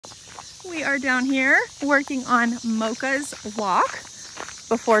We are down here working on Mocha's walk.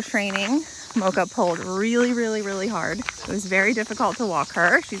 Before training, Mocha pulled really hard. It was very difficult to walk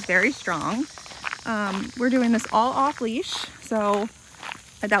her. She's very strong. We're doing this all off leash. So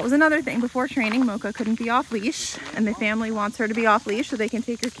that was another thing. Before training, Mocha couldn't be off leash, and the family wants her to be off leash so they can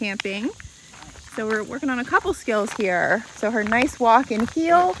take her camping. So we're working on a couple skills here. So her nice walk and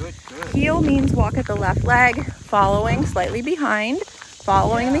heel. Good. Heel means walk at the left leg, following slightly behind,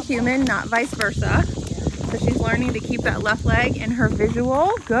 following the human, not vice versa. So she's learning to keep that left leg in her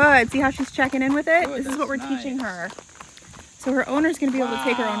visual. Good. See how she's checking in with it? Good, this is what we're teaching her. So her owner's going to be able to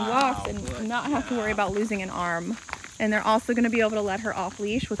take her on walks and not have to worry about losing an arm. And they're also going to be able to let her off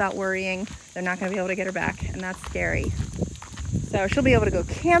leash without worrying they're not going to be able to get her back. And that's scary. So she'll be able to go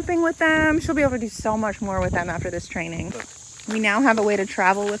camping with them. She'll be able to do so much more with them after this training. We now have a way to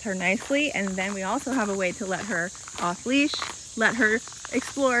travel with her nicely. And then we also have a way to let her off leash, let her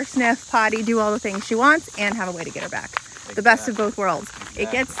explore, sniff, potty, do all the things she wants, and have a way to get her back. Exactly. The best of both worlds.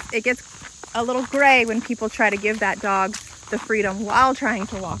 Exactly. It gets a little gray when people try to give that dog the freedom while trying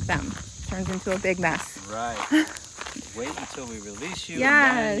to walk them. Turns into a big mess. Right. Wait until we release you, yes.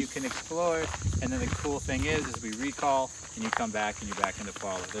 And then you can explore. And then the cool thing is we recall, and you come back, and you're back in the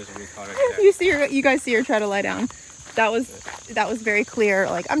follow. There's a recall right there. You guys see her try to lie down. That was very clear.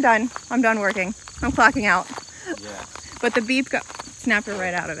 Like, I'm done working. I'm clocking out. Yeah. But the beep snapped her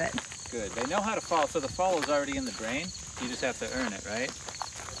right out of it. Good. They know how to follow. So the follow is already in the brain. You just have to earn it, right?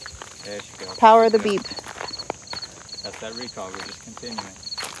 There she goes. Power of the beep. That's that recall. We're just continuing.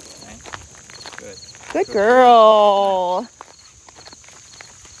 Right? Good. Good girl.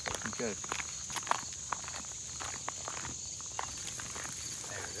 Good.